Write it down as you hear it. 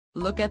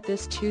Look at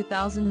this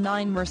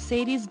 2009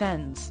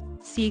 Mercedes-Benz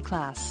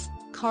C-Class.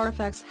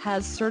 Carfax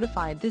has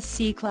certified this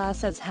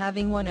C-Class as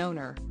having one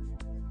owner.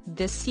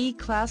 This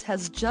C-Class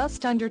has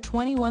just under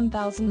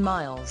 21,000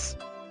 miles.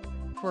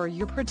 For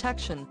your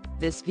protection,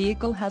 this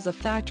vehicle has a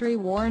factory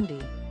warranty.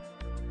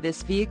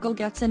 This vehicle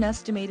gets an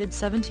estimated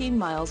 17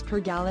 miles per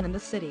gallon in the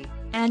city,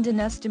 and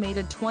an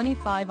estimated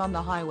 25 on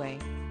the highway.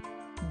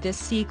 This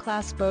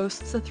C-Class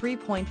boasts a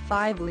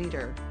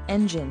 3.5-liter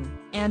engine,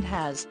 and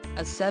has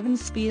a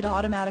 7-speed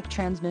automatic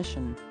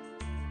transmission.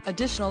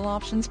 Additional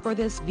options for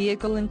this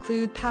vehicle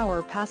include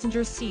power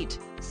passenger seat,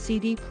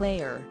 CD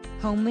player,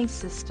 HomeLink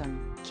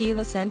system,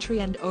 keyless entry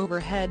and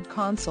overhead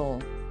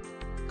console.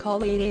 Call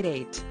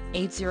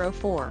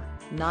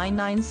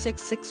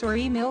 888-804-9966 or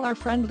email our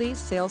friendly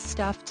sales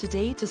staff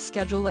today to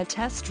schedule a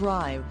test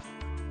drive.